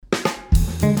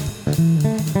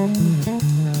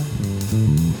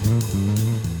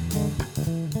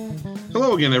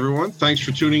Hello again, everyone. Thanks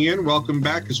for tuning in. Welcome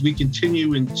back as we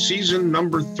continue in season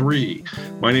number 3.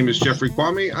 My name is Jeffrey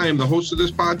Kwame. I am the host of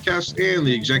this podcast and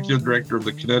the executive director of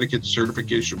the Connecticut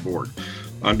Certification Board.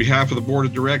 On behalf of the board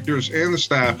of directors and the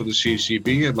staff of the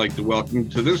CCB, I'd like to welcome you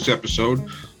to this episode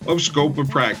of Scope of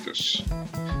Practice.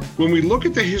 When we look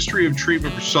at the history of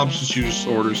treatment for substance use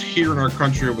disorders here in our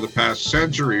country over the past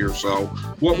century or so,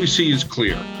 what we see is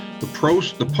clear.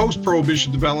 The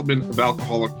post-prohibition development of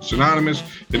Alcoholics Anonymous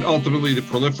and ultimately the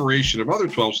proliferation of other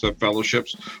 12-step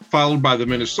fellowships, followed by the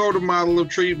Minnesota model of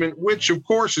treatment, which of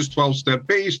course is 12-step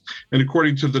based and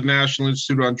according to the National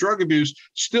Institute on Drug Abuse,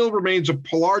 still remains a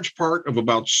large part of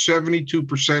about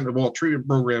 72% of all treatment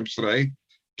programs today.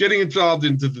 Getting involved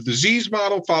into the disease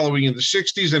model following in the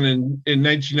 60s and in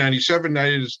 1997,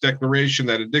 NIDA's declaration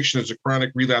that addiction is a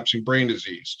chronic relapsing brain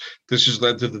disease. This has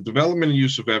led to the development and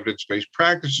use of evidence-based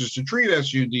practices to treat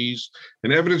SUDs,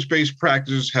 and evidence-based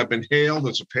practices have been hailed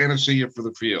as a panacea for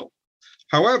the field.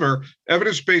 However,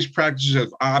 evidence-based practices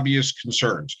have obvious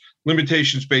concerns.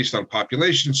 Limitations based on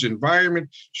populations, environment,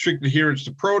 strict adherence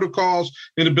to protocols,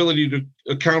 inability to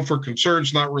account for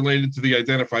concerns not related to the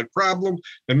identified problem,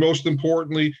 and most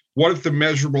importantly, what if the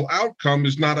measurable outcome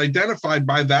is not identified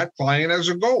by that client as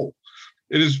a goal?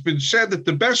 It has been said that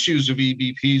the best use of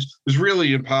EBPs is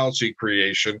really in policy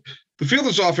creation. The field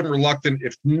is often reluctant,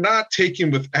 if not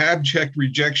taken with abject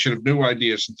rejection of new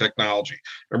ideas and technology.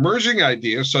 Emerging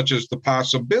ideas, such as the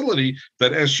possibility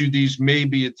that SUDs may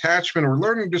be attachment or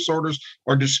learning disorders,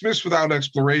 are dismissed without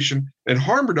exploration, and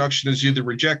harm reduction is either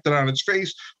rejected on its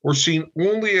face or seen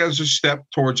only as a step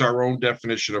towards our own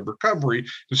definition of recovery,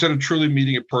 instead of truly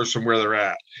meeting a person where they're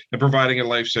at and providing a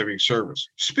life-saving service.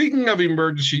 Speaking of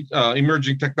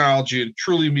emerging technology and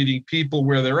truly meeting people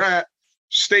where they're at,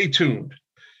 stay tuned.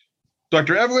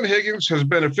 Dr. Evelyn Higgins has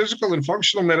been a physical and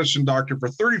functional medicine doctor for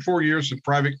 34 years in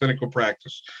private clinical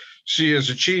practice. She has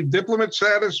achieved diplomate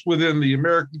status within the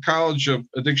American College of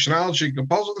Addictionology and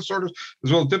Compulsive Disorders,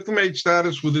 as well as diplomate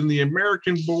status within the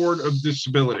American Board of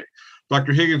Disability.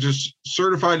 Dr. Higgins is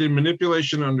certified in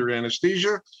manipulation under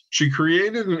anesthesia. She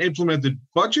created and implemented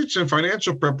budgets and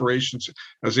financial preparations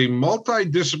as a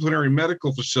multidisciplinary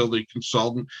medical facility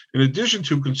consultant, in addition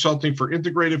to consulting for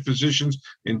integrative physicians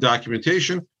in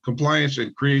documentation, compliance,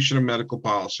 and creation of medical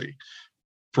policy.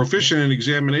 Proficient in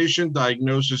examination,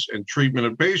 diagnosis, and treatment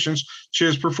of patients, she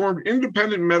has performed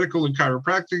independent medical and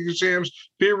chiropractic exams,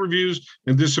 peer reviews,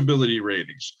 and disability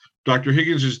ratings. Dr.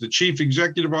 Higgins is the Chief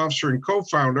Executive Officer and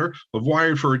co-founder of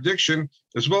Wired for Addiction,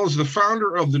 as well as the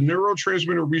founder of the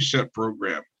Neurotransmitter Reset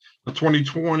Program, a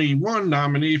 2021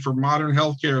 nominee for Modern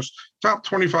Healthcare's Top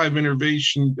 25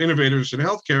 Innovators in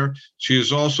Healthcare. She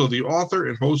is also the author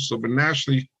and host of a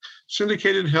nationally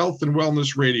syndicated health and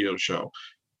wellness radio show.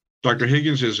 Dr.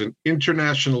 Higgins is an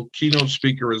international keynote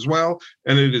speaker as well,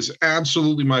 and it is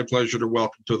absolutely my pleasure to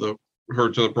welcome her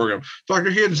to the program.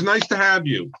 Dr. Higgins, nice to have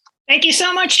you. Thank you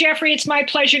so much, Jeffrey. It's my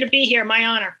pleasure to be here. My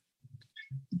honor.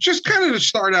 Just kind of to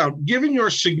start out, given your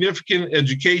significant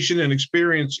education and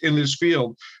experience in this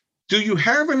field, do you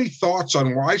have any thoughts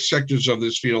on why sectors of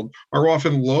this field are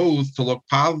often loath to look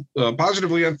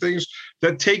positively on things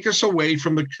that take us away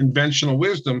from the conventional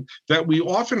wisdom that we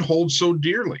often hold so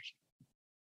dearly?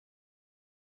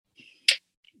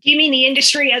 Do you mean the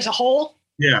industry as a whole?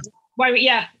 Yeah. Well,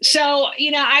 yeah. So,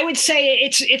 I would say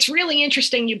it's really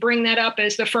interesting you bring that up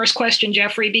as the first question,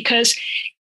 Jeffrey, because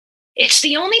it's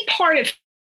the only part of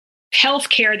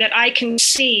healthcare that I can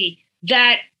see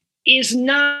that is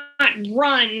not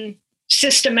run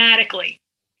systematically.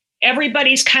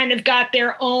 Everybody's kind of got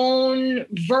their own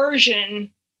version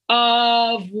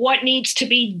of what needs to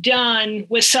be done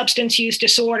with substance use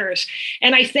disorders.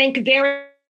 And I think therein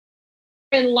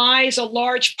lies a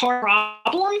large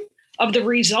problem of the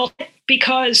result,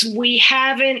 because we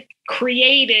haven't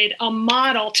created a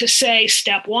model to say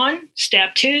step 1,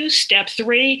 step 2, step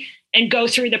 3, and go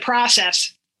through the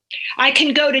process. I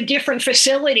can go to different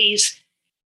facilities,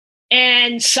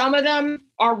 and some of them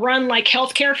are run like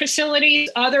healthcare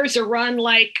facilities. Others are run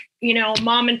like,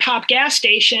 mom and pop gas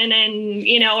station. And,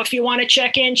 if you want to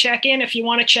check in, check in. If you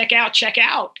want to check out, check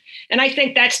out. And I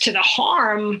think that's to the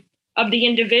harm of the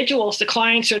individuals, the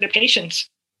clients, or the patients.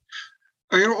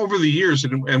 Over the years,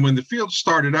 and when the field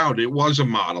started out, it was a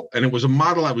model, and it was a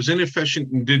model that was inefficient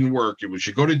and didn't work. It was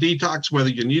you go to detox whether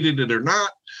you needed it or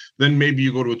not, then maybe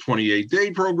you go to a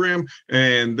 28-day program,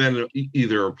 and then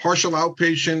either a partial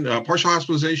outpatient, partial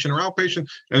hospitalization or outpatient,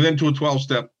 and then to a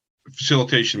 12-step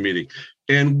facilitation meeting.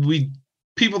 And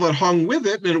people that hung with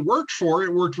it, and it worked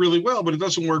really well, but it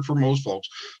doesn't work for most folks.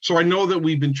 So I know that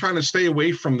we've been trying to stay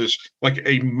away from this, like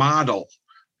a model,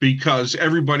 because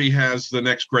everybody has the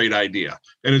next great idea.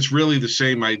 And it's really the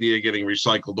same idea getting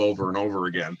recycled over and over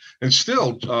again. And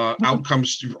still,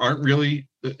 outcomes aren't really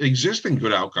existing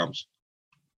good outcomes.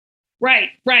 Right.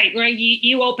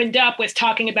 You opened up with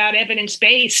talking about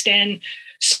evidence-based, and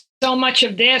so much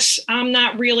of this, I'm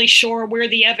not really sure where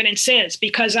the evidence is,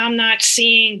 because I'm not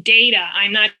seeing data.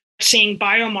 I'm not seeing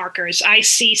biomarkers. I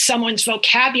see someone's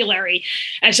vocabulary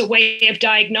as a way of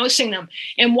diagnosing them.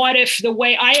 And what if the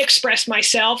way I express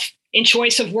myself in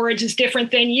choice of words is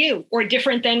different than you, or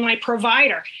different than my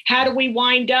provider? How do we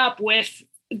wind up with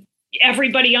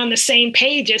everybody on the same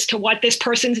page as to what this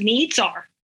person's needs are?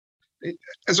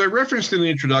 As I referenced in the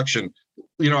introduction,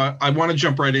 I want to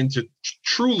jump right into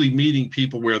truly meeting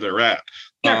people where they're at.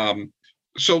 Sure.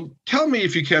 So tell me,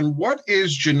 if you can, what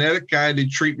is genetic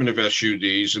guided treatment of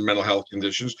SUDs and mental health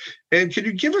conditions? And can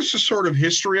you give us a sort of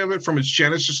history of it from its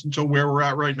genesis until where we're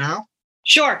at right now?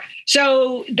 Sure.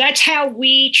 So that's how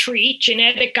we treat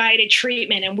genetic guided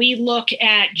treatment. And we look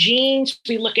at genes,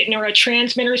 we look at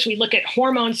neurotransmitters, we look at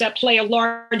hormones that play a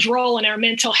large role in our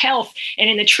mental health and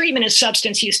in the treatment of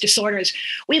substance use disorders.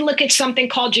 We look at something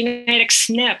called genetic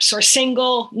SNPs, or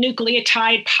single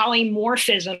nucleotide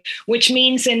polymorphism, which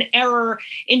means an error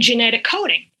in genetic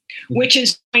coding, which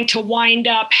is going to wind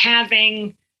up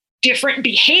having different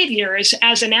behaviors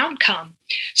as an outcome.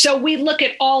 So we look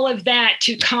at all of that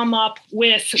to come up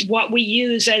with what we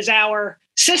use as our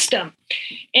system.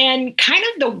 And kind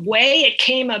of the way it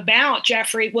came about,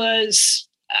 Jeffrey, was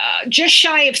just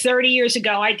shy of 30 years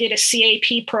ago. I did a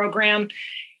CAP program,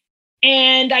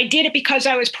 and I did it because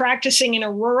I was practicing in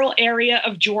a rural area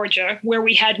of Georgia where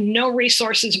we had no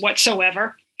resources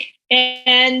whatsoever.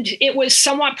 And it was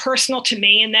somewhat personal to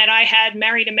me in that I had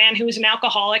married a man who was an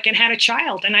alcoholic and had a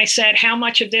child. And I said, how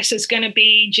much of this is going to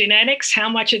be genetics? How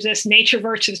much is this nature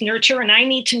versus nurture? And I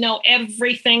need to know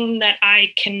everything that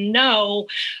I can know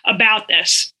about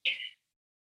this.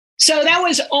 So that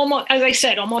was almost, as I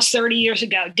said, almost 30 years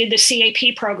ago. Did the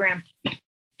CAP program.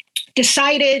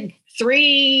 Decided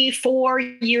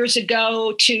 3-4 years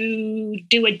ago to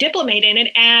do a diplomate in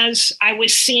it, as I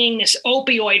was seeing this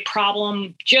opioid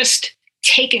problem just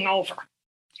taking over.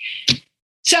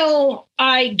 So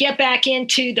I get back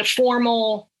into the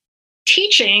formal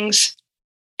teachings,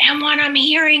 and what I'm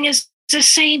hearing is the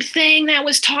same thing that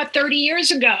was taught 30 years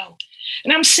ago.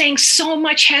 And I'm saying so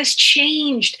much has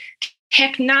changed.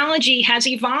 Technology has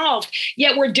evolved,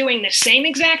 yet we're doing the same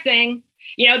exact thing.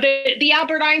 The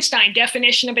Albert Einstein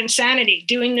definition of insanity,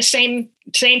 doing the same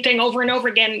thing over and over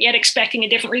again, yet expecting a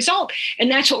different result. And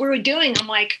that's what we were doing. I'm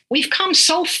like, we've come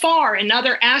so far in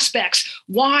other aspects.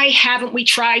 Why haven't we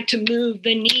tried to move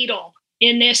the needle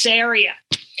in this area?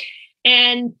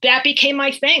 And that became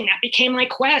my thing. That became my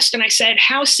quest. And I said,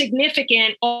 how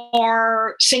significant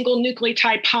are single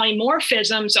nucleotide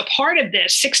polymorphisms a part of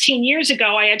this? 16 years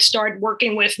ago, I had started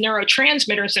working with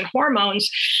neurotransmitters and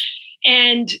hormones,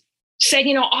 and said,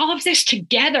 all of this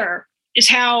together is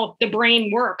how the brain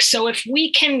works. So if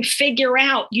we can figure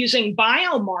out using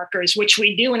biomarkers, which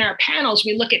we do in our panels,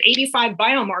 we look at 85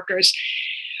 biomarkers,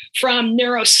 from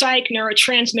neuropsych,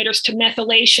 neurotransmitters, to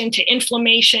methylation, to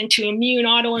inflammation, to immune,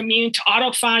 autoimmune, to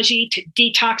autophagy, to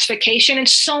detoxification. And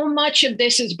so much of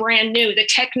this is brand new. The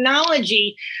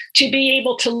technology to be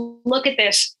able to look at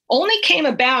this only came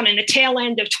about in the tail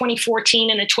end of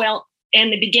 2014 and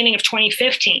the beginning of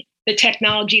 2015. The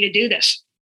technology to do this.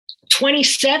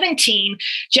 2017,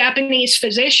 Japanese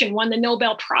physician won the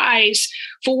Nobel Prize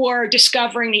for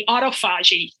discovering the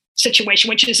autophagy situation,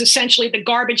 which is essentially the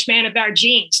garbage man of our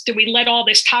genes. Do we let all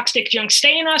this toxic junk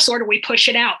stay in us, or do we push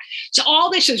it out? So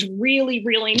all this is really,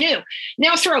 really new.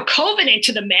 Now throw COVID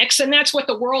into the mix, and that's what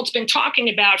the world's been talking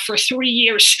about for 3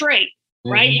 years straight,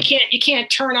 right? You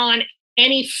can't turn on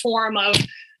any form of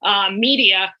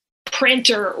media, print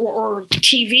or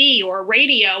TV or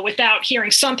radio, without hearing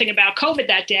something about COVID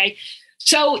that day.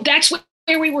 So that's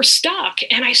where we were stuck.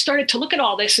 And I started to look at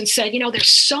all this and said, there's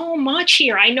so much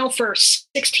here. I know for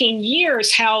 16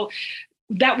 years how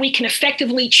that we can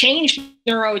effectively change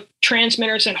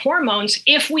neurotransmitters and hormones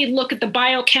if we look at the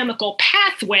biochemical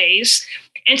pathways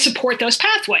and support those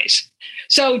pathways.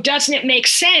 So doesn't it make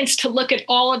sense to look at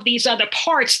all of these other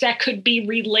parts that could be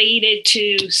related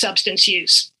to substance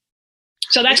use?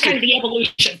 So that's kind of the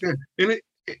evolution. And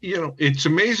it's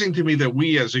amazing to me that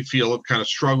we as a field have kind of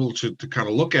struggled to kind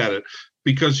of look at it,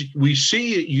 because we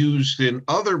see it used in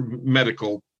other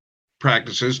medical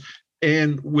practices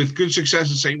and with good success,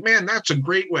 and say, man, that's a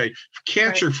great way.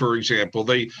 Cancer, right, for example,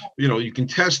 you can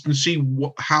test and see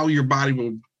how your body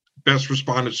will best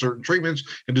respond to certain treatments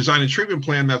and design a treatment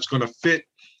plan that's going to fit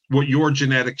what your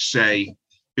genetics say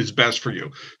is best for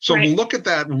you. So we'll look at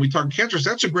that when we talk cancer.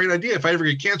 That's a great idea. If I ever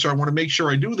get cancer, I want to make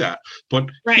sure I do that. But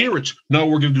here it's, no,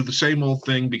 we're going to do the same old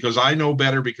thing because I know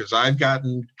better, because I've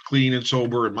gotten clean and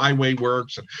sober and my way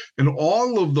works. And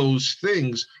all of those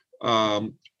things,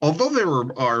 although there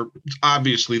are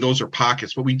obviously those are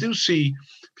pockets, but we do see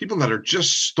people that are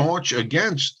just staunch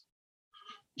against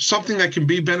something that can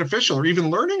be beneficial or even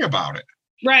learning about it.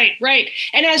 Right.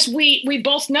 And as we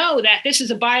both know that this is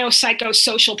a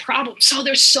biopsychosocial problem. So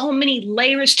there's so many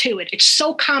layers to it. It's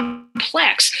so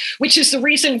complex, which is the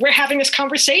reason we're having this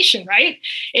conversation, right?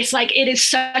 It's like it is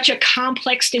such a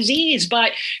complex disease,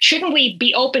 but shouldn't we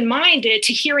be open-minded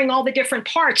to hearing all the different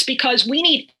parts? Because we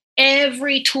need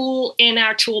every tool in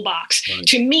our toolbox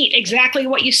to meet exactly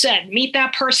what you said, meet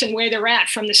that person where they're at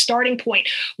from the starting point.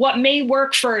 What may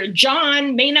work for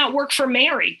John may not work for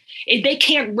Mary. They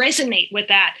can't resonate with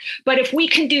that. But if we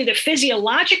can do the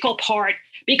physiological part,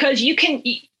 because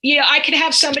I could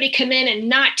have somebody come in and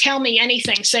not tell me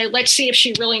anything, say, let's see if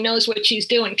she really knows what she's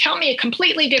doing. Tell me a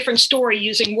completely different story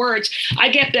using words. I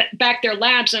get back their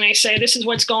labs and I say, this is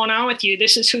what's going on with you.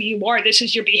 This is who you are. This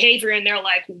is your behavior. And they're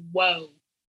like, whoa.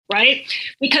 Right?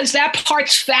 Because that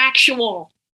part's factual.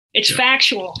 It's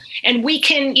factual. And we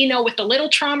can, with the little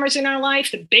traumas in our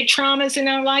life, the big traumas in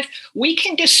our life, we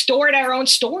can distort our own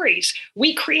stories.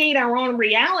 We create our own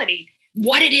reality,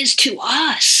 what it is to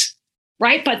us,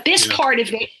 right? But this part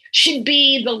of it should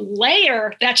be the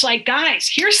layer that's like, guys,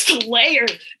 here's the layer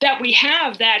that we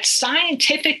have that's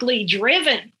scientifically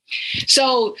driven.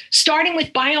 So starting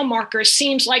with biomarkers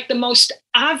seems like the most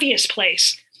obvious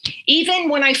place. Even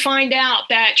when I find out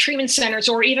that treatment centers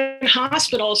or even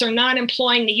hospitals are not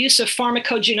employing the use of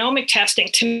pharmacogenomic testing,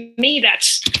 to me,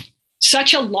 that's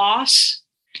such a loss,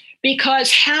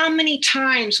 because how many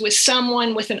times with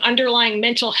someone with an underlying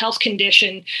mental health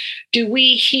condition do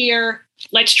we hear,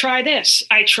 let's try this,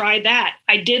 I tried that,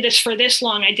 I did this for this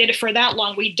long, I did it for that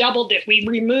long, we doubled it, we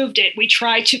removed it, we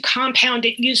tried to compound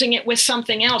it using it with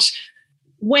something else.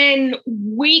 When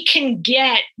we can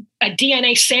get a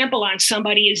DNA sample on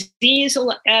somebody as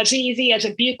easy as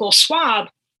a buccal swab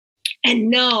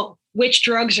and know which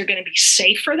drugs are going to be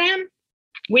safe for them,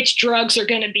 which drugs are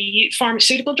going to be,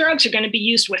 pharmaceutical drugs are going to be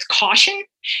used with caution,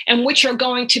 and which are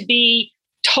going to be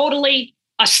totally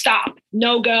a stop,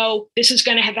 no go, this is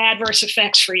going to have adverse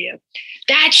effects for you.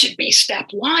 That should be step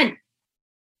one.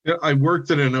 I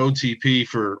worked at an OTP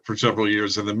for several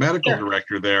years, and the medical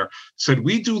director there said,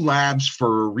 we do labs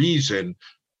for a reason,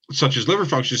 such as liver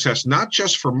function tests, not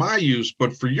just for my use,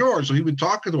 but for yours. So he would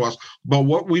talk to us about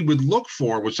what we would look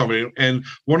for with somebody. And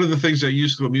one of the things that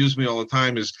used to amuse me all the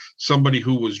time is somebody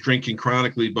who was drinking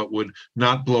chronically, but would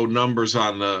not blow numbers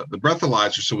on the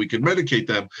breathalyzer so we could medicate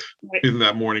them in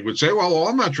that morning, would say, well,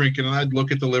 I'm not drinking. And I'd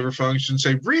look at the liver function and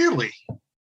say, really?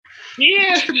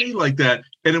 Yeah. To me like that.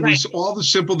 And it was all the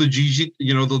simple, the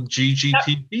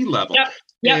GGTP level.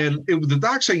 And the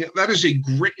doc saying that is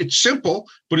it's simple,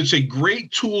 but it's a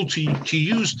great tool to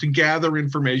use to gather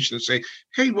information and say,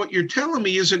 hey, what you're telling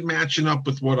me isn't matching up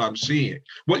with what I'm seeing,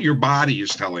 what your body is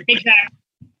telling me. Exactly.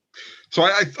 So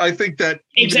I think that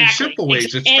even in simple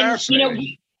ways, it's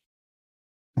fascinating.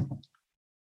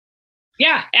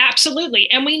 Yeah, absolutely.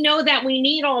 And we know that we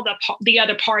need all the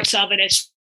other parts of it. It's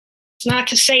not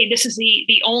to say this is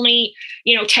the only,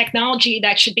 technology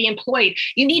that should be employed.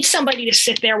 You need somebody to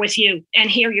sit there with you and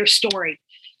hear your story.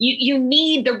 You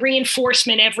need the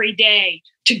reinforcement every day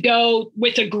to go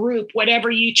with a group,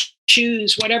 whatever you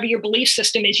choose, whatever your belief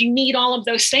system is. You need all of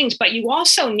those things, but you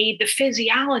also need the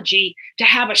physiology to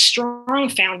have a strong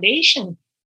foundation.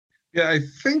 Yeah, I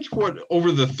think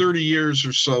over the 30 years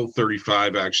or so,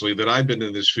 35 actually, that I've been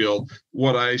in this field,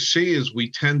 what I see is we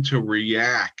tend to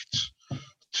react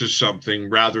to something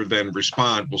rather than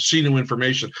respond. We'll see new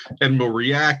information and we'll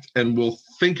react and we'll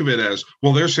think of it as,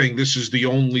 well, they're saying this is the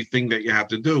only thing that you have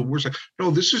to do. We're saying,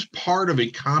 no, this is part of a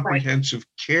comprehensive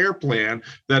care plan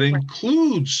that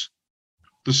includes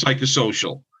the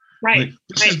psychosocial. Right.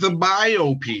 This is the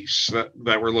bio piece that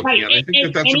we're looking at. I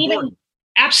think that's important.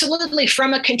 Absolutely.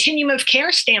 From a continuum of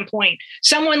care standpoint,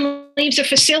 someone leaves a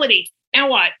facility. Now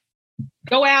what?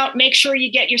 Go out, make sure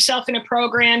you get yourself in a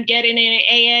program, get in an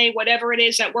AA, whatever it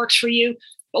is that works for you.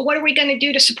 But what are we going to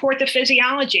do to support the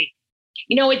physiology?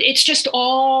 It's just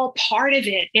all part of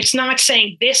it. It's not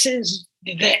saying this is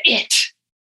the it.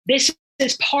 This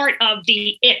is part of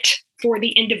the it for the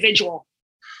individual.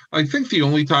 I think the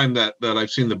only time that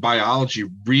I've seen the biology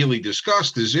really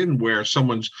discussed is in where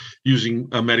someone's using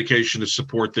a medication to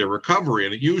support their recovery.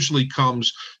 And it usually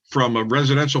comes from a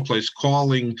residential place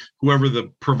calling whoever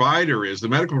the provider is, the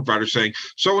medical provider, saying,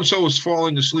 so-and-so is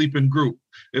falling asleep in group.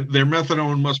 Their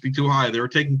methadone must be too high. They're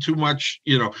taking too much,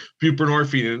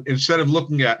 buprenorphine. And instead of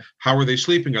looking at how are they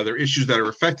sleeping, are there issues that are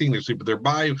affecting their sleep? Are there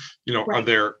are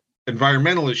there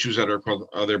environmental issues that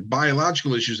are there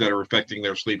biological issues that are affecting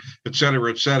their sleep, et cetera,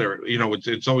 et cetera.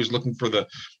 It's always looking for the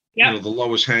the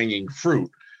lowest hanging fruit.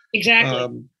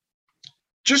 Exactly.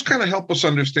 Just kind of help us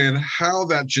understand how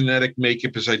that genetic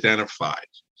makeup is identified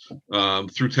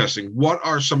through testing. What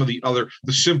are some of the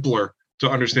simpler to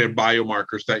understand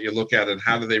biomarkers that you look at, and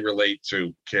how do they relate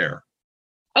to care?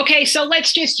 Okay, so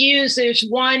let's just use the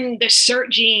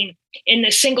SERT gene in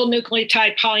the single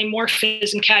nucleotide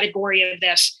polymorphism category of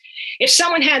this. If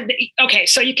someone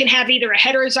so you can have either a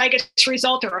heterozygous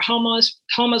result or a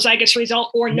homozygous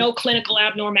result or no clinical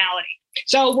abnormality.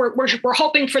 So we're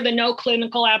hoping for the no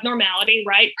clinical abnormality,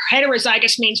 right?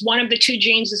 Heterozygous means one of the two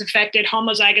genes is affected.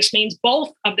 Homozygous means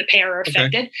both of the pair are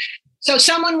affected. Okay. So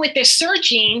someone with this SERT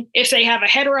gene, if they have a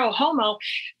hetero homo,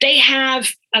 they have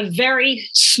a very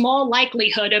small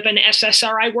likelihood of an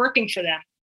SSRI working for them.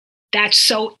 That's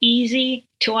so easy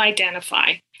to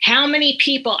identify. How many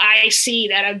people I see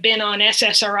that have been on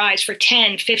SSRIs for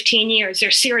 10, 15 years,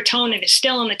 their serotonin is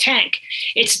still in the tank.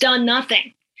 It's done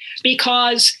nothing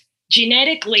because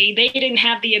genetically they didn't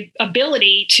have the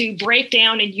ability to break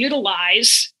down and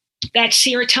utilize that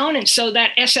serotonin, so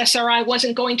that SSRI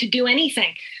wasn't going to do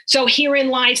anything. So herein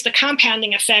lies the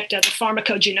compounding effect of the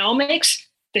pharmacogenomics,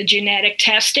 the genetic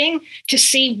testing, to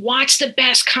see what's the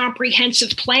best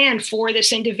comprehensive plan for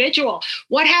this individual.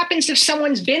 What happens if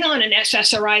someone's been on an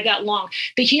SSRI that long?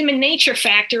 The human nature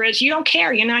factor is you don't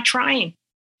care, you're not trying.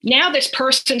 Now this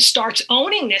person starts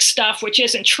owning this stuff, which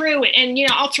isn't true. And,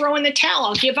 I'll throw in the towel,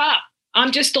 I'll give up.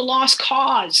 I'm just a lost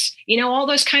cause, all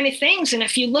those kind of things. And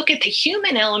if you look at the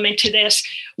human element to this,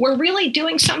 we're really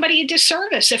doing somebody a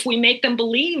disservice if we make them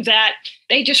believe that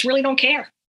they just really don't care.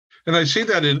 And I see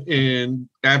that in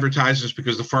advertisements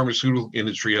because the pharmaceutical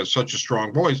industry has such a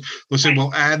strong voice. They'll say,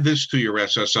 well, add this to your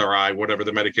SSRI, whatever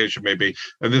the medication may be,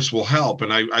 and this will help.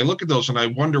 And I look at those and I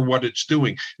wonder what it's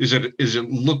doing. Is it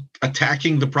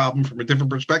attacking the problem from a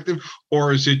different perspective,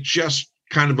 or is it just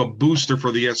kind of a booster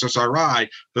for the SSRI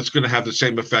that's going to have the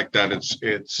same effect that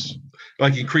it's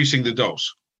like increasing the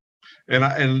dose? And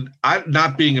I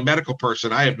not being a medical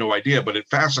person, I have no idea, but it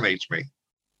fascinates me.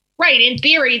 Right. In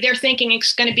theory, they're thinking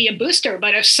it's going to be a booster,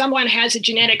 but if someone has a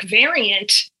genetic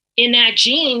variant in that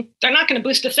gene, they're not going to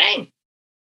boost a thing.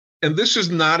 And this is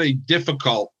not a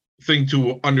difficult thing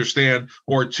to understand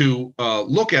or to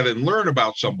look at and learn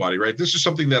about somebody, right? This is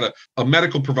something that a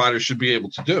medical provider should be able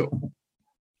to do.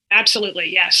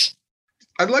 Absolutely, yes.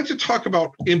 I'd like to talk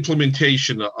about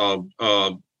implementation of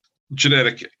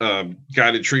genetic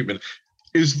guided treatment.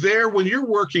 Is there, when you're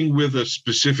working with a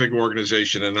specific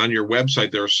organization and on your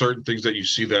website, there are certain things that you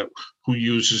see that who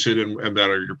uses it and that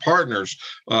are your partners,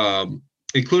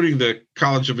 including the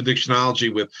College of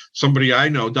Addictionology with somebody I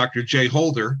know, Dr. Jay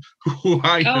Holder, who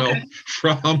I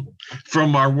know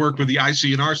from our work with the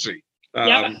ICNRC.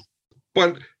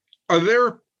 But are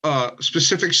there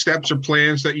specific steps or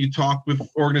plans that you talk with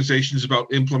organizations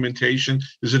about implementation?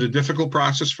 Is it a difficult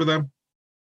process for them?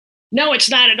 No, it's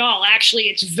not at all. Actually,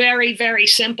 it's very, very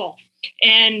simple.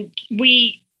 And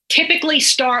we typically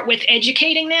start with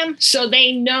educating them so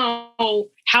they know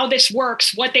how this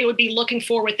works, what they would be looking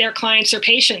for with their clients or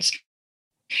patients.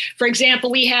 For example,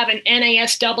 we have an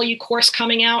NASW course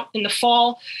coming out in the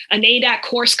fall, an ADAC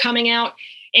course coming out,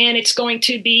 and it's going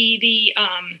to be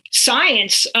the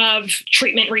science of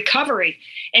treatment recovery.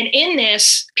 And in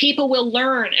this, people will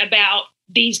learn about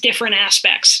these different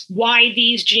aspects. Why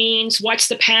these genes? What's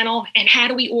the panel? And how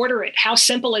do we order it? How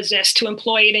simple is this to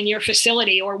employ it in your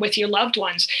facility or with your loved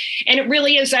ones? And it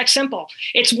really is that simple.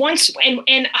 It's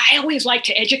and I always like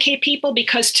to educate people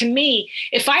because to me,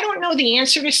 if I don't know the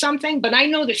answer to something, but I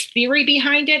know the theory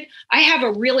behind it, I have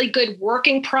a really good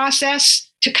working process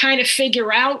to kind of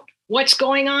figure out what's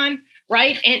going on,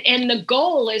 right? And the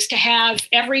goal is to have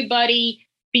everybody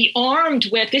be armed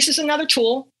with, this is another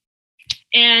tool,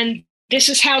 and this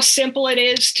is how simple it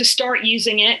is to start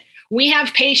using it. We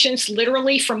have patients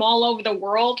literally from all over the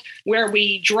world where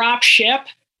we drop ship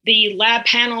the lab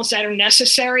panels that are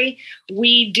necessary.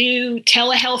 We do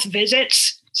telehealth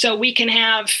visits so we can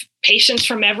have patients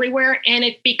from everywhere, and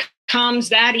it becomes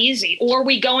that easy. Or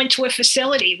we go into a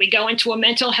facility, we go into a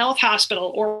mental health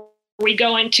hospital, or we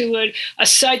go into a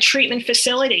SUD treatment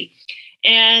facility.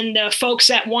 And the folks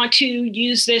that want to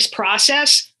use this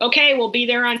process, okay, we'll be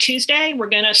there on Tuesday. We're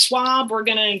going to swab. We're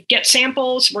going to get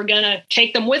samples. We're going to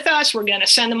take them with us. We're going to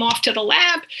send them off to the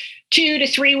lab. 2 to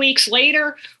 3 weeks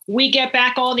later, we get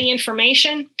back all the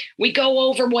information. We go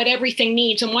over what everything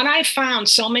needs. And what I've found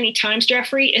so many times,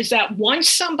 Jeffrey, is that once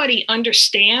somebody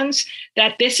understands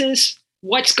that this is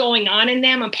what's going on in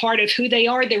them and part of who they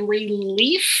are, the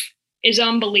relief is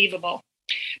unbelievable,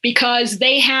 because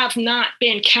they have not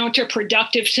been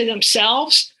counterproductive to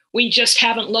themselves. We just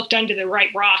haven't looked under the right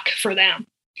rock for them.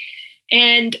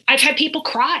 And I've had people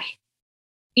cry.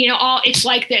 It's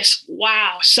like this.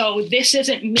 Wow. So this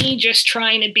isn't me just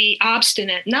trying to be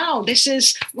obstinate. No,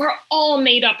 we're all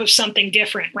made up of something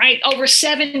different, right? Over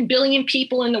 7 billion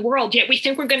people in the world, yet we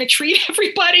think we're going to treat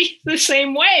everybody the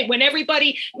same way when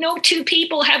no two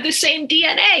people have the same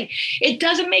DNA. It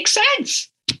doesn't make sense.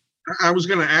 I was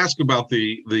going to ask about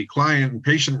the client and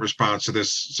patient response to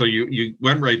this. So you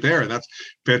went right there, and that's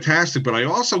fantastic. But I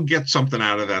also get something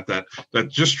out of that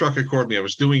just struck a chord with me. I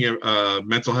was doing a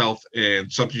mental health and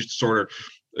substance disorder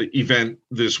event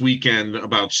this weekend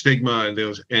about stigma,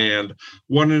 and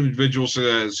one individual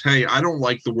says, "Hey, I don't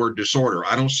like the word disorder.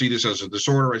 I don't see this as a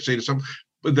disorder. I see it as something."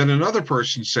 But then another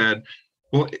person said,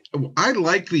 "Well, I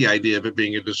like the idea of it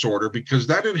being a disorder because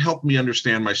that would help me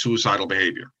understand my suicidal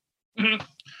behavior." Mm-hmm.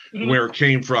 Where it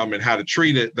came from and how to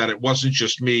treat it, that it wasn't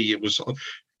just me, it was.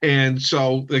 And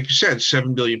so, like you said,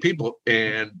 7 billion people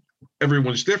and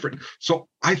everyone's different. So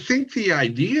I think the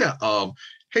idea of,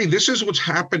 hey, this is what's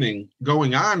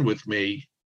going on with me,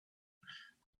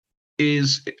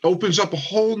 it opens up a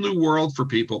whole new world for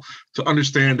people to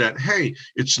understand that, hey,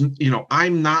 it's,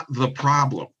 I'm not the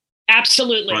problem.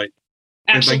 Absolutely. Right.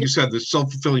 And like you said, the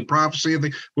self-fulfilling prophecy, I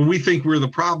think when we think we're the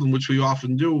problem, which we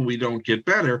often do when we don't get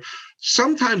better,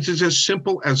 sometimes it's as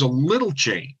simple as a little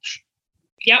change.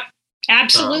 Yep,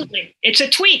 absolutely. It's a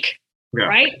tweak,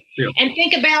 right? Yeah. And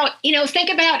think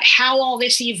about how all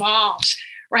this evolves,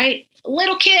 right?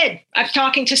 Little kid, I was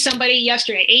talking to somebody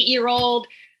yesterday, 8-year-old,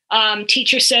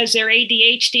 teacher says their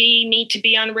ADHD need to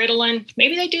be on Ritalin.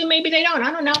 Maybe they do, maybe they don't.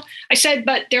 I don't know. I said,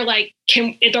 but they're like,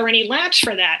 are there any labs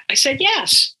for that? I said,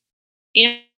 yes.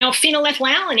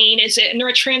 Phenylethylamine is a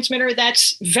neurotransmitter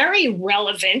that's very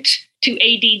relevant to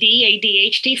ADD,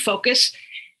 ADHD focus.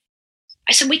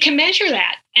 I said, we can measure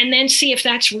that and then see if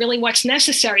that's really what's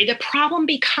necessary. The problem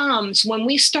becomes when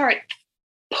we start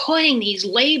putting these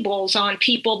labels on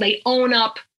people, they own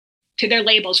up to their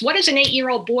labels. What does an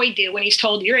 8-year-old boy do when he's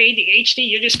told you're ADHD,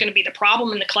 you're just going to be the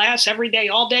problem in the class every day,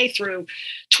 all day through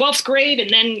 12th grade, and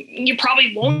then you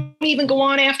probably won't even go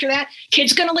on after that?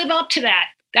 Kid's going to live up to that.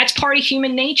 That's part of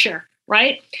human nature,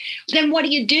 right? Then what do?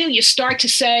 You start to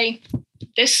say,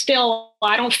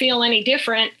 I don't feel any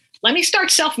different. Let me start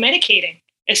self-medicating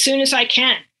as soon as I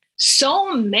can.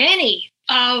 So many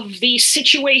of these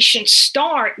situations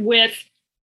start with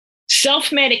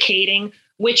self-medicating,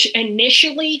 which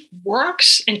initially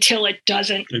works until it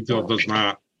doesn't. Until it does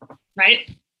not. Right?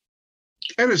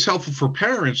 And it's helpful for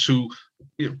parents who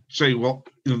say, well,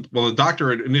 the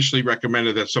doctor had initially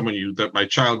recommended that my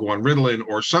child go on Ritalin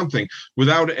or something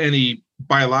without any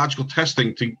biological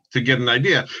testing to get an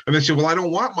idea. And they say, well, I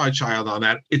don't want my child on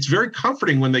that. It's very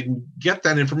comforting when they can get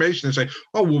that information and say,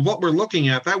 oh, well, what we're looking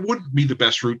at, that wouldn't be the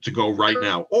best route to go right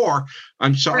now. Or,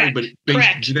 I'm sorry, but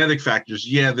based on genetic factors,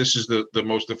 this is the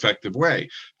most effective way.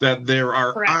 That there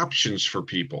are options for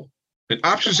people. And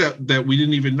options that we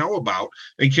didn't even know about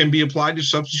and can be applied to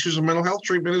substance use and mental health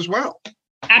treatment as well.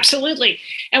 Absolutely.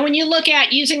 And when you look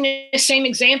at, using the same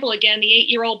example again, the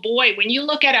 8-year-old boy, when you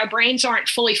look at our brains aren't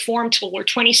fully formed till we're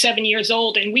 27 years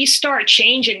old and we start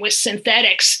changing with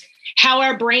synthetics, how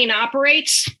our brain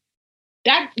operates,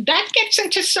 that gets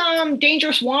into some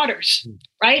dangerous waters,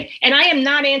 right? And I am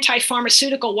not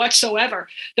anti-pharmaceutical whatsoever.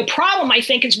 The problem, I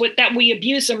think, is that we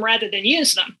abuse them rather than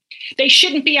use them. They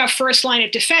shouldn't be our first line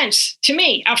of defense. To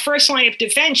me, our first line of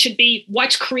defense should be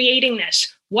what's creating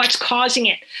this, what's causing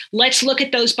it. Let's look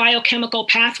at those biochemical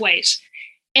pathways.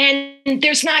 And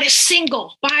there's not a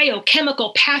single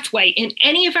biochemical pathway in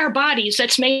any of our bodies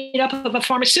that's made up of a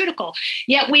pharmaceutical.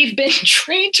 Yet we've been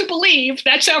trained to believe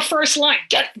that's our first line.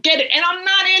 Get it? And I'm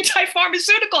not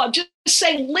anti-pharmaceutical. I'm just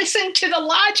saying, listen to the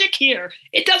logic here.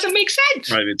 It doesn't make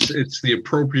sense. Right. It's the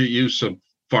appropriate use of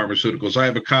pharmaceuticals. I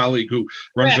have a colleague who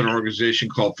runs an organization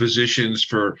called Physicians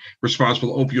for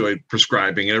Responsible Opioid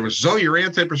Prescribing. And everyone says, oh, you're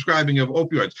anti-prescribing of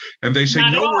opioids. And they say,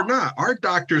 no, we're not. Our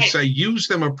doctors say use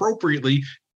them appropriately.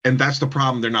 And that's the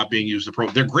problem. They're not being used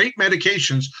appropriately. They're great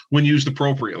medications when used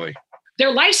appropriately.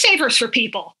 They're lifesavers for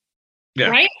people,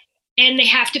 right? And they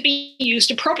have to be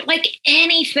used appropriately. Like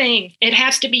anything, it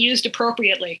has to be used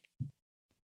appropriately.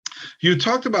 You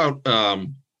talked about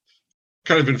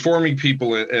kind of informing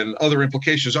people and other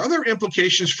implications. Are there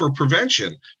implications for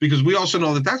prevention? Because we also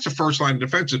know that that's the first line of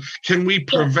defense. Can we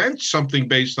prevent something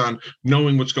based on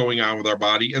knowing what's going on with our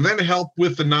body, and then help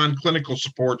with the non-clinical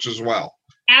supports as well?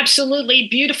 Absolutely.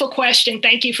 Beautiful question.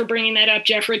 Thank you for bringing that up,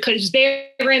 Jeffrey, because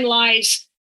therein lies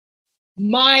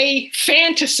my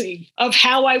fantasy of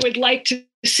how I would like to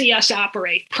see us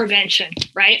operate prevention,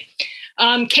 right?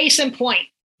 Case in point,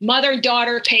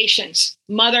 mother-daughter patients.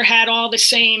 Mother had all the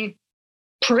same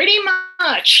pretty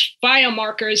much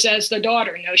biomarkers as the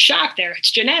daughter. No shock there.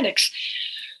 It's genetics.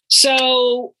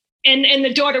 So, and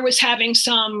the daughter was having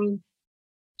some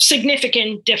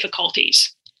significant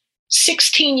difficulties.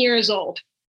 16 years old.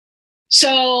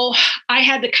 So I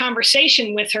had the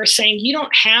conversation with her saying, you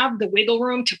don't have the wiggle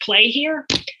room to play here.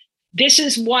 This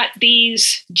is what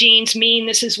these genes mean.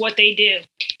 This is what they do.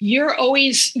 Your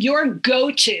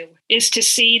go-to is to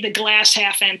see the glass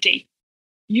half empty.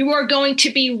 You are going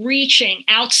to be reaching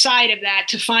outside of that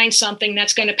to find something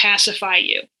that's going to pacify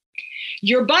you.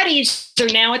 Your buddies are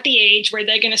now at the age where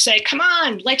they're going to say, come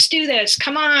on, let's do this.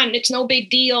 Come on, it's no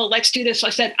big deal. Let's do this. I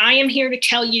said, I am here to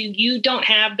tell you, you don't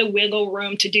have the wiggle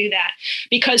room to do that.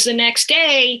 Because the next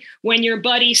day, when your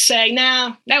buddies say,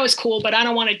 nah, that was cool, but I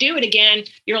don't want to do it again,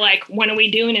 you're like, when are we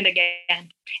doing it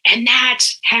again? And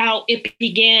that's how it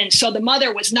begins. So the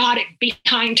mother was nodding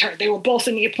behind her. They were both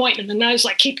in the appointment. And I was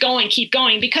like, keep going,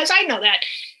 because I know that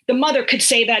the mother could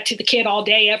say that to the kid all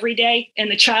day, every day,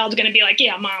 and the child's going to be like,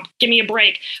 yeah, mom, give me a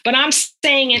break. But I'm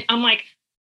saying it, I'm like,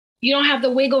 you don't have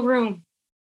the wiggle room.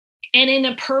 And in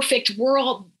a perfect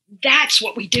world, that's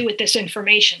what we do with this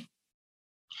information.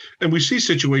 And we see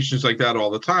situations like that all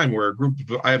the time where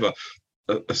I have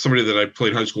somebody that I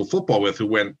played high school football with who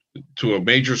went to a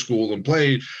major school and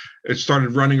played. It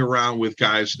started running around with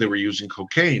guys that were using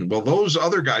cocaine. Well, those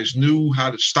other guys knew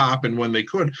how to stop and when they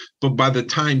could. But by the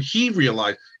time he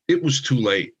realized, it was too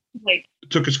late. It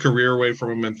took his career away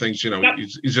from him and things,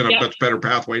 he's in a much better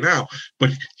pathway now. But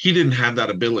he didn't have that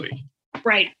ability.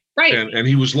 Right. And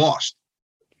he was lost.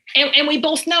 And we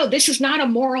both know this is not a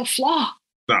moral flaw.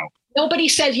 No. Nobody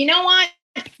says, you know what?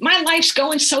 My life's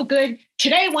going so good.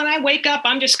 Today, when I wake up,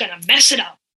 I'm just going to mess it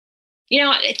up.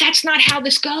 That's not how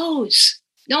this goes.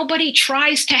 Nobody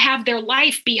tries to have their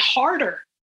life be harder.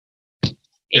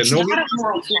 It's not a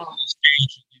moral flaw.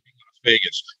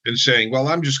 Vegas and saying, well,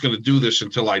 I'm just going to do this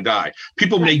until I die.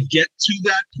 People may get to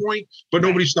that point, but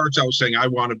nobody starts out saying, I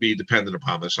want to be dependent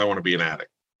upon this. I want to be an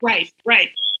addict. Right.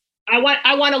 I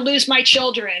want to lose my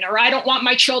children, or I don't want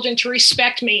my children to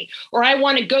respect me, or I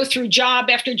want to go through job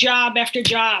after job after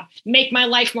job, make my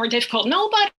life more difficult.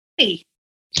 Nobody.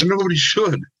 And nobody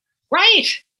should. Right.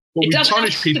 Well, we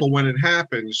punish people when it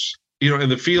happens. In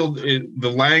the field,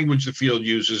 the language the field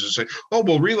uses is say, oh,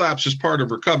 well, relapse is part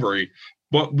of recovery.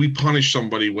 But we punish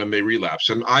somebody when they relapse.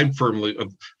 And I firmly,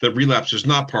 that relapse is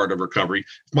not part of recovery.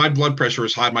 If my blood pressure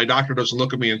is high, my doctor doesn't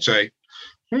look at me and say,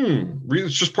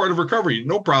 it's just part of recovery.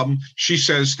 No problem. She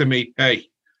says to me, hey,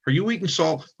 are you eating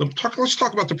salt? Let's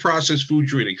talk about the processed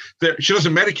foods you're eating. She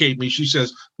doesn't medicate me. She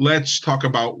says, let's talk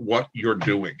about what you're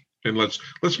doing. And let's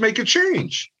make a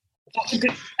change. That's a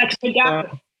good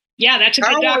doctor. That's a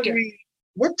good doctor.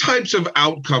 What types of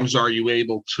outcomes are you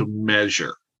able to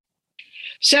measure?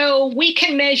 So we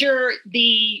can measure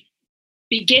the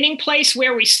beginning place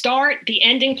where we start, the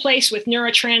ending place with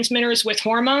neurotransmitters, with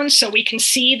hormones. So we can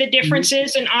see the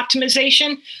differences in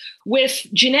optimization with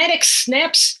genetic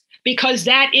SNPs, because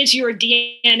that is your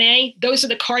DNA. Those are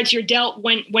the cards you're dealt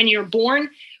when you're born.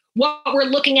 What we're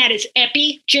looking at is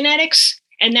epigenetics,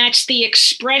 and that's the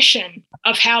expression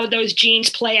of how those genes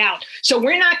play out. So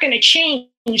we're not going to change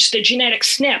the genetic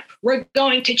SNP. We're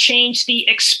going to change the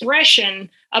expression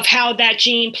of how that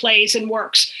gene plays and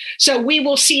works. So we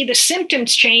will see the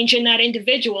symptoms change in that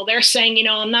individual. They're saying,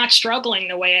 I'm not struggling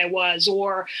the way I was,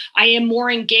 or I am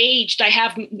more engaged. I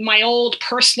have my old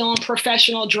personal and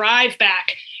professional drive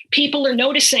back. People are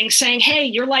noticing, saying, hey,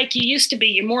 you're like you used to be.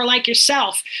 You're more like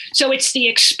yourself. So it's the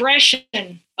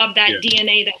expression of that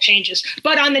DNA that changes.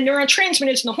 But on the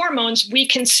neurotransmitters and the hormones, we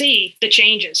can see the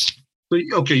changes.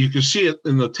 Okay, you can see it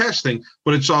in the testing,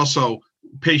 but it's also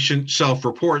patient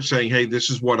self-report saying, hey, this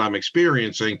is what I'm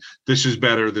experiencing. This is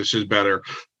better.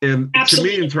 And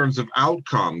Absolutely. To me, in terms of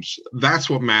outcomes, that's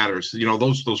what matters.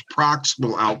 Those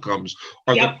proximal outcomes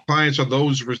are the clients, are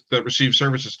those that receive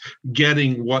services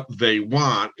getting what they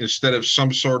want instead of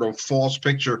some sort of false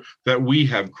picture that we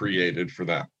have created for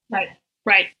them.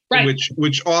 Right.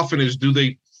 Which often is, do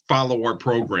they follow our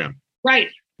program? Right.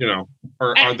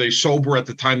 Or are they sober at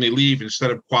the time they leave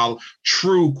instead of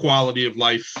true quality of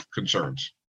life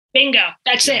concerns? Bingo.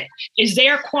 That's it. Is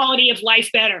their quality of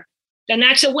life better? Then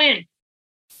that's a win.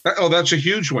 Oh, that's a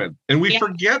huge win. And we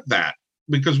forget that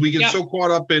because we get so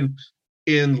caught up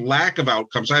in lack of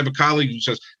outcomes. I have a colleague who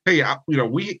says, hey,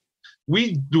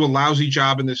 we do a lousy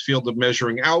job in this field of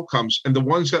measuring outcomes, and the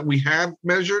ones that we have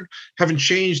measured haven't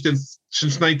changed since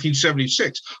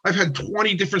 1976. I've had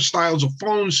 20 different styles of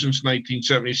phones since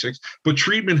 1976, but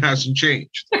treatment hasn't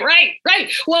changed. Right.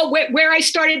 Well, where I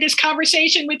started this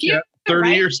conversation with you,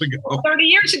 30 years ago. 30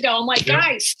 years ago, I'm like,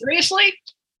 guys, seriously?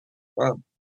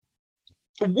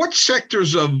 What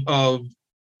sectors of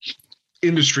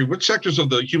industry, what sectors of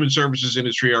the human services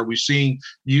industry are we seeing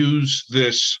use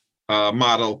this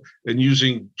model and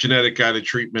using genetic guided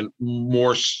treatment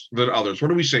more than others?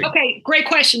 What are we seeing? Okay, great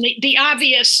question. The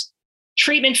obvious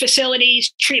treatment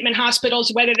facilities, treatment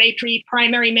hospitals, whether they treat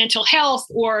primary mental health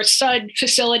or SUD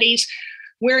facilities,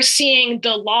 we're seeing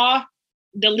the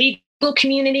legal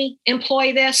community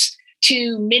employ this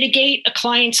to mitigate a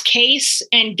client's case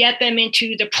and get them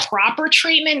into the proper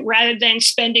treatment rather than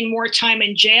spending more time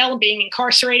in jail, being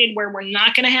incarcerated where we're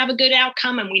not going to have a good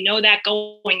outcome. And we know that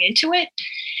going into it,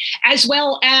 as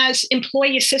well as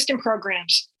employee assistance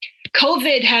programs.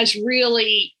 COVID has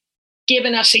really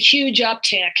given us a huge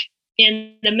uptick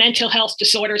in the mental health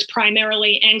disorders,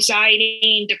 primarily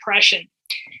anxiety and depression.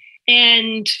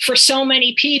 And for so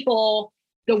many people,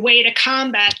 the way to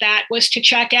combat that was to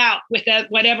check out with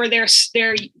whatever their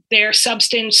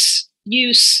substance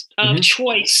use of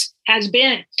choice has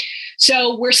been.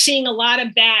 So we're seeing a lot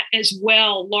of that as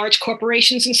well. Large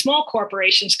corporations and small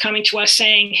corporations coming to us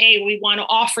saying, hey, we want to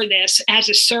offer this as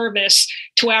a service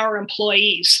to our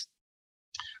employees.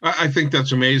 I think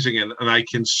that's amazing. And I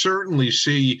can certainly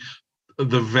see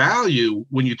the value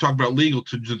when you talk about legal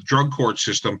to the drug court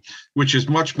system, which is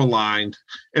much maligned,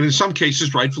 and in some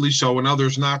cases rightfully so, and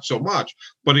others not so much,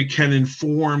 but it can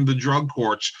inform the drug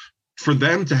courts for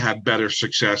them to have better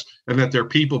success and that their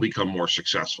people become more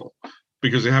successful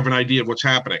because they have an idea of what's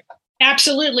happening.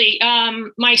 Absolutely.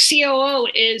 My COO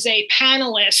is a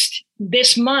panelist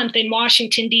this month in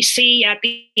Washington, D.C. at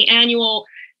the annual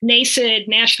NACID,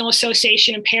 National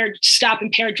Association Stop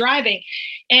Impaired Driving.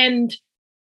 And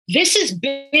this is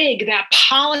big that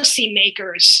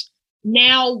policymakers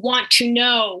now want to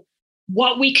know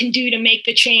what we can do to make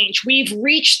the change. We've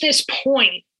reached this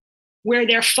point where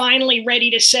they're finally ready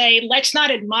to say, let's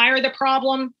not admire the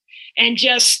problem and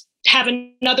just have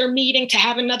another meeting to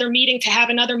have another meeting to have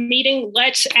another meeting.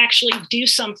 Let's actually do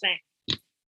something.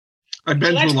 I've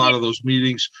been to a lot of those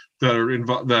meetings that are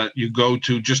involved that you go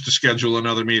to just to schedule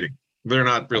another meeting. They're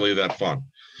not really that fun.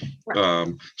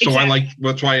 So exactly.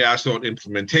 That's why I asked about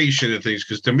implementation and things,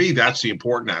 because to me, that's the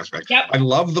important aspect. I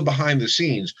love the behind the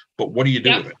scenes, but what do you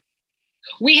do with it?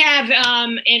 We have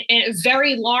in a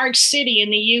very large city in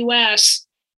the U.S.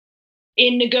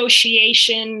 in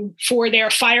negotiation for their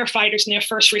firefighters and their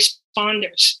first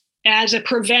responders as a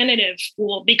preventative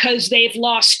tool because they've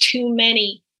lost too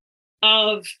many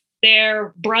of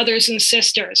their brothers and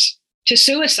sisters to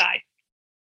suicide.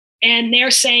 And they're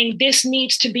saying this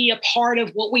needs to be a part of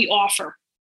what we offer.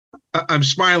 I'm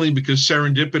smiling because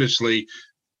serendipitously,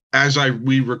 as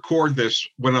we record this,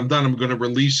 when I'm done, I'm going to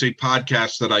release a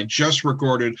podcast that I just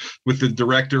recorded with the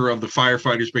director of the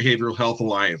Firefighters Behavioral Health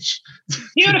Alliance.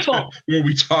 Beautiful. Where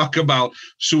we talk about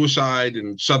suicide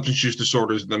and substance use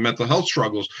disorders and the mental health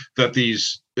struggles that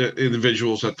these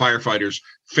individuals, that firefighters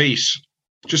face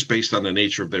just based on the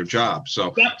nature of their job.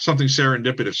 So something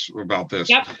serendipitous about this.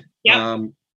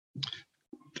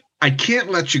 I can't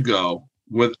let you go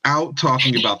without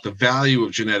talking about the value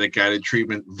of genetic guided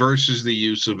treatment versus the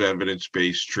use of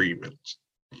evidence-based treatments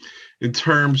in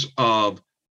terms of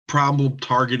problem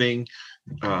targeting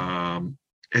and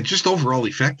just overall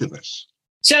effectiveness.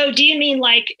 So do you mean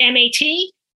like MAT?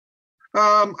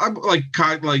 I'm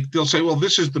like they'll say, well,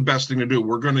 this is the best thing to do.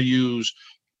 We're going to use,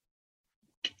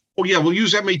 we'll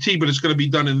use MAT, but it's going to be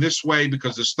done in this way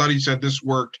because the study said this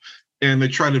worked. And they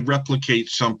try to replicate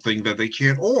something that they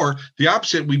can't, or the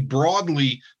opposite, we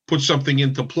broadly put something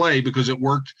into play because it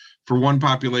worked for one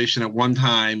population at one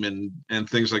time and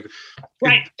things like that.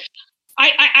 Right.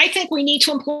 I think we need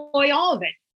to employ all of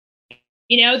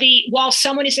it. While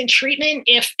someone is in treatment,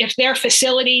 if their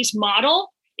facility's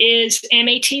model is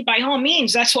MAT, by all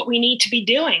means, that's what we need to be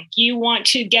doing. You want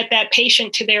to get that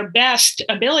patient to their best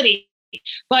ability,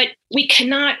 but we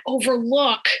cannot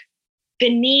overlook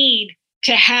the need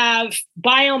to have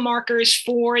biomarkers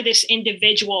for this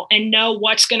individual and know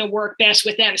what's going to work best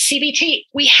with them. CBT,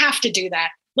 we have to do that.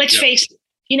 Let's face it.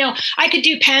 I could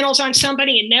do panels on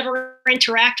somebody and never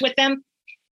interact with them.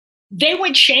 They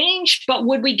would change, but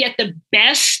would we get the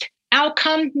best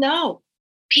outcome? No.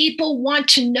 People want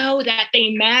to know that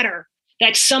they matter,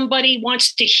 that somebody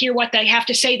wants to hear what they have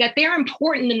to say, that they're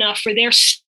important enough for their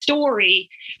story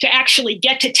to actually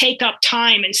get to take up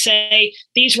time and say,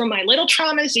 these were my little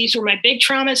traumas, these were my big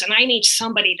traumas, and I need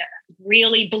somebody to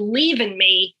really believe in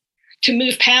me to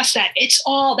move past that. It's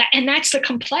all that. And that's the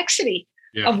complexity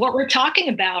of what we're talking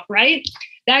about, right?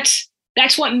 That's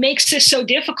what makes this so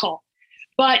difficult.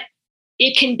 But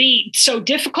it can be so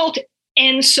difficult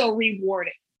and so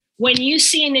rewarding when you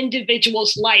see an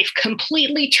individual's life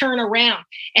completely turn around,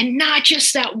 and not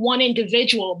just that one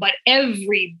individual, but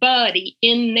everybody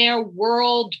in their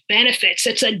world benefits.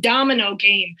 It's a domino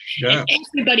game, and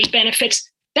everybody benefits.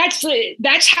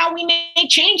 That's how we make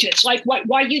changes. Like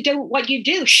why you do what you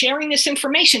do, sharing this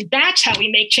information. That's how we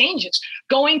make changes.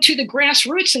 Going to the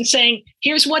grassroots and saying,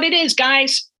 "Here's what it is,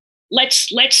 guys.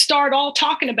 Let's start all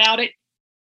talking about it."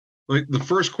 Like the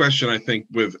first question, I think,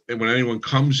 when anyone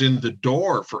comes in the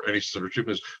door for any sort of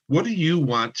treatment is, what do you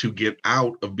want to get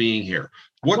out of being here?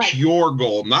 What's your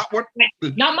goal? Not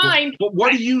mine. But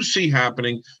what do you see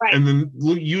happening? Right. And then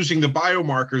using the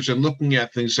biomarkers and looking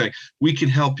at things, saying, we can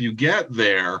help you get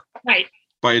there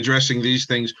by addressing these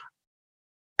things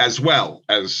as well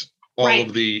as all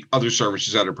of the other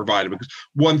services that are provided, because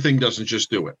one thing doesn't just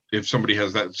do it if somebody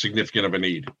has that significant of a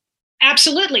need.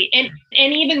 Absolutely. And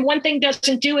even one thing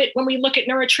doesn't do it when we look at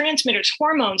neurotransmitters,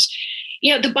 hormones.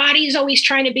 The body is always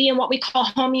trying to be in what we call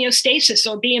homeostasis,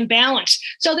 or be in balance.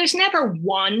 So there's never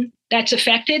one that's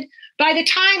affected. By the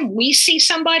time we see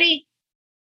somebody,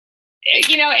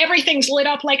 everything's lit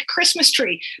up like a Christmas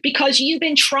tree, because you've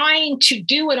been trying to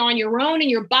do it on your own,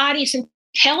 and your body's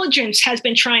intelligence has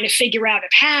been trying to figure out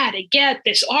how to get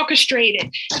this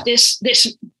orchestrated, this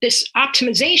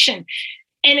optimization,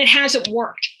 and it hasn't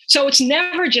worked. So it's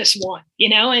never just one,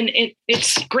 and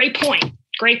it's great point.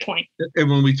 Great point. And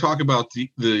when we talk about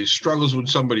the struggles when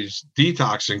somebody's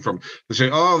detoxing from, they say,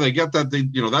 oh, they get that,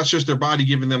 that's just their body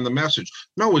giving them the message.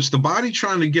 No, it's the body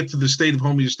trying to get to the state of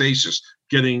homeostasis,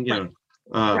 getting,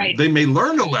 they may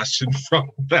learn a lesson from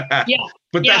that,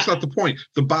 but that's not the point.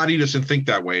 The body doesn't think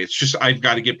that way. It's just, I've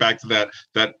got to get back to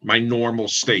that my normal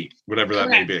state, whatever that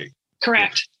may be.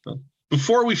 Correct.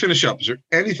 Before we finish up, is there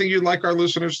anything you'd like our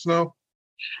listeners to know?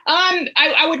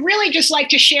 I would really just like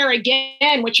to share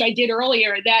again, which I did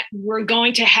earlier, that we're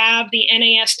going to have the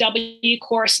NASW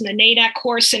course and the NADAC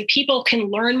course, and people can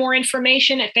learn more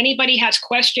information. If anybody has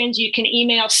questions, you can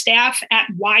email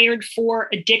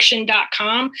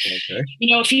staff@wiredforaddiction.com. Okay.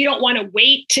 If you don't want to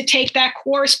wait to take that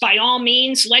course, by all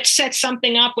means, let's set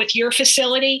something up with your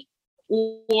facility.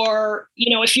 Or,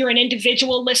 if you're an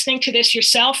individual listening to this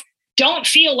yourself, don't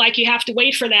feel like you have to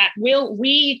wait for that.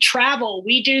 We travel,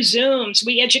 we do Zooms,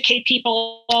 we educate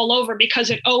people all over, because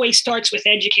it always starts with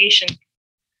education.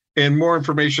 And more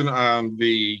information on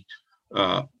the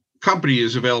company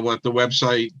is available at the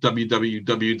website,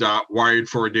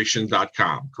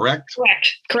 www.wiredforaddiction.com, correct?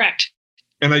 Correct.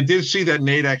 And I did see that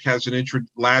NADAC has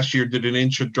last year did an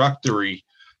introductory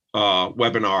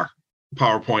webinar,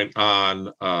 PowerPoint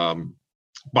on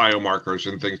biomarkers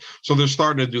and things. So they're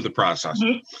starting to do the process.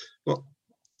 Mm-hmm. Well,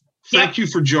 thank you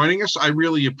for joining us. I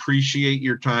really appreciate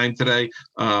your time today.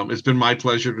 It's been my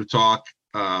pleasure to talk.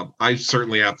 I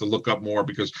certainly have to look up more,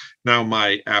 because now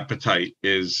my appetite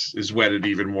is whetted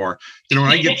even more. When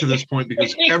I get to this point,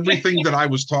 because everything that I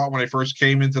was taught when I first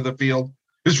came into the field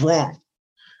is wrong.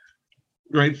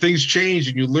 Right? Things change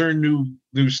and you learn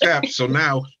new steps. So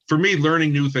now for me,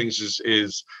 learning new things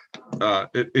is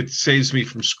it saves me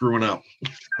from screwing up.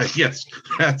 Yes,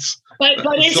 that's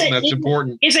something that's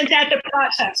important. Isn't that the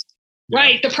process? Yeah.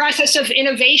 Right. The process of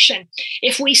innovation.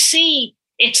 If we see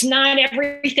it's not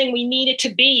everything we need it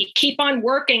to be, keep on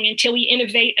working until we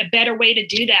innovate a better way to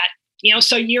do that.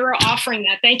 So you're offering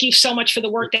that. Thank you so much for the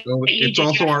work that you do. It's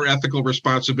also our ethical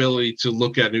responsibility to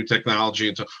look at new technology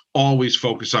and to always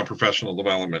focus on professional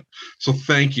development. So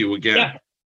thank you again. Yeah.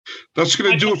 That's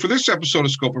going to do it for this episode of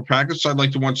Scope of Practice. I'd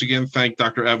like to once again thank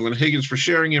Dr. Evelyn Higgins for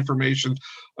sharing information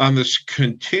on this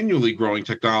continually growing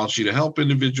technology to help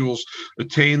individuals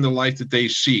attain the life that they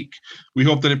seek. We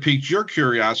hope that it piques your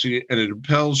curiosity and it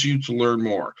impels you to learn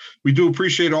more. We do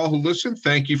appreciate all who listen.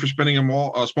 Thank you for spending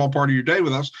a small part of your day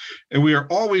with us. And we are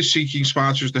always seeking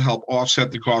sponsors to help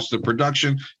offset the cost of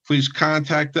production. Please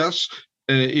contact us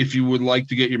if you would like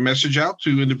to get your message out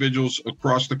to individuals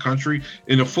across the country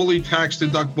in a fully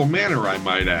tax-deductible manner, I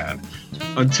might add.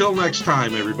 Until next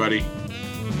time, everybody.